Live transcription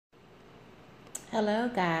Hello,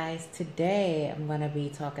 guys. Today I'm going to be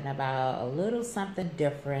talking about a little something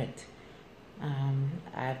different.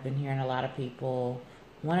 I've been hearing a lot of people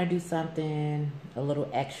want to do something a little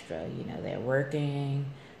extra. They're working,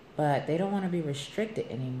 but they don't want to be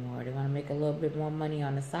restricted anymore. They want to make a little bit more money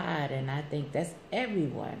on the side, and I think that's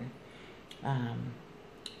everyone um,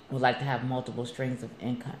 would like to have multiple streams of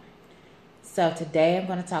income. So today I'm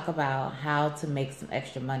going to talk about how to make some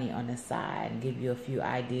extra money on the side and give you a few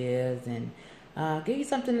ideas and give you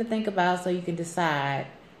something to think about so you can decide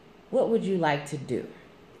what would you like to do.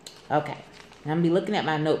 Okay, I'm going to be looking at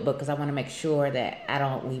my notebook because I want to make sure that I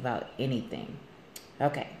don't leave out anything.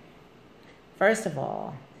 Okay, first of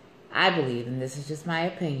all, I believe, and this is just my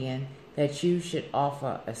opinion, that you should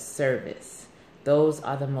offer a service. Those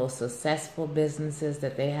are the most successful businesses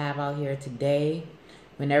that they have out here today.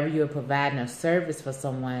 Whenever you're providing a service for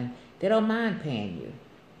someone, they don't mind paying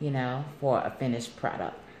you, for a finished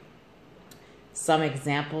product. Some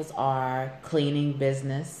examples are cleaning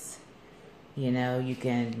business. You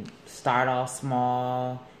can start off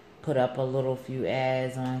small, put up a little few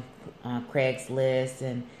ads on Craigslist,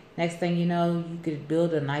 and next thing you know, you could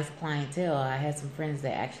build a nice clientele. I had some friends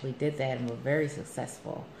that actually did that and were very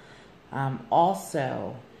successful.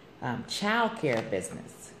 Also, childcare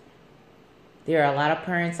business. There are a lot of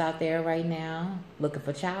parents out there right now looking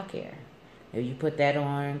for childcare. If you put that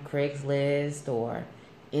on Craigslist or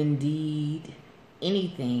Indeed,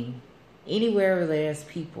 anything, anywhere where there's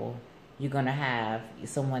people, you're going to have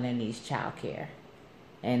someone that needs childcare.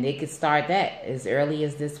 And they could start that as early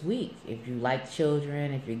as this week. If you like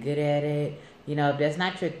children, if you're good at it, if that's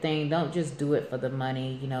not your thing, don't just do it for the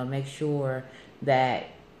money. Make sure that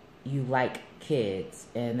you like kids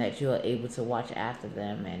and that you're able to watch after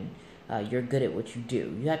them and you're good at what you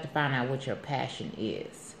do. You have to find out what your passion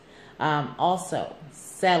is. Also,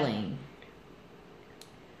 selling.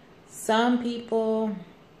 Some people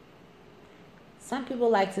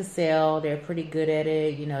like to sell. They're pretty good at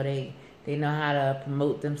it. They know how to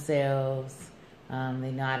promote themselves. They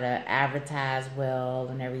know how to advertise well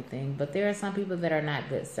and everything. But there are some people that are not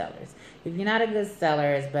good sellers. If you're not a good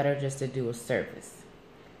seller, it's better just to do a service.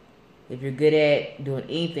 If you're good at doing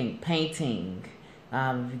anything, painting,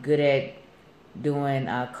 if you're good at doing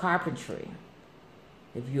carpentry,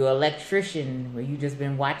 if you're an electrician where you've just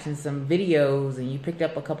been watching some videos and you picked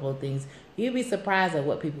up a couple of things, you'd be surprised at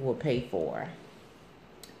what people will pay for.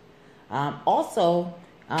 Also,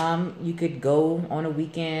 you could go on the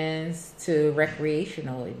weekends to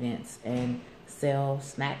recreational events and sell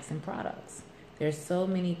snacks and products. There's so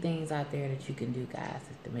many things out there that you can do, guys,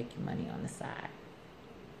 to make you money on the side.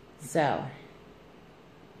 So,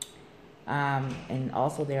 and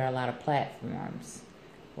also there are a lot of platforms.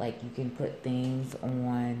 Like you can put things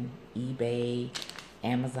on eBay,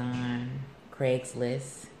 Amazon,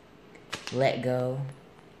 Craigslist, Letgo.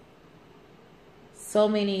 So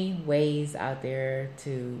many ways out there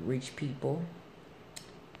to reach people,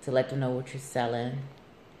 to let them know what you're selling,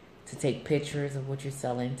 to take pictures of what you're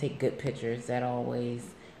selling, take good pictures. That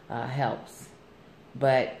always helps.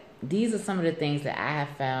 But these are some of the things that I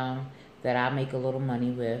have found that I make a little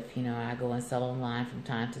money with. I go and sell online from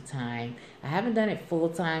time to time. I haven't done it full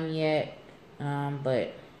time yet,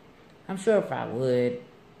 but I'm sure if I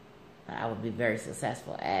would be very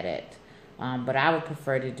successful at it. But I would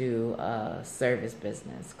prefer to do a service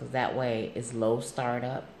business because that way it's low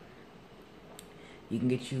startup. You can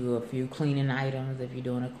get you a few cleaning items if you're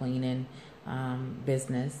doing a cleaning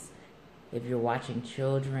business. If you're watching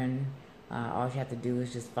children, all you have to do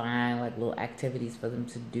is just find like little activities for them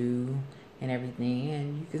to do and everything,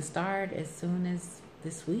 and you can start as soon as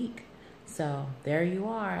this week. So there you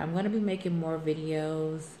are. I'm going to be making more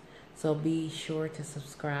videos, so be sure to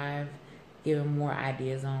subscribe, giving more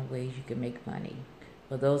ideas on ways you can make money.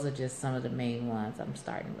 But those are just some of the main ones I'm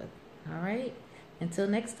starting with. All right, until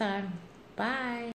next time, bye.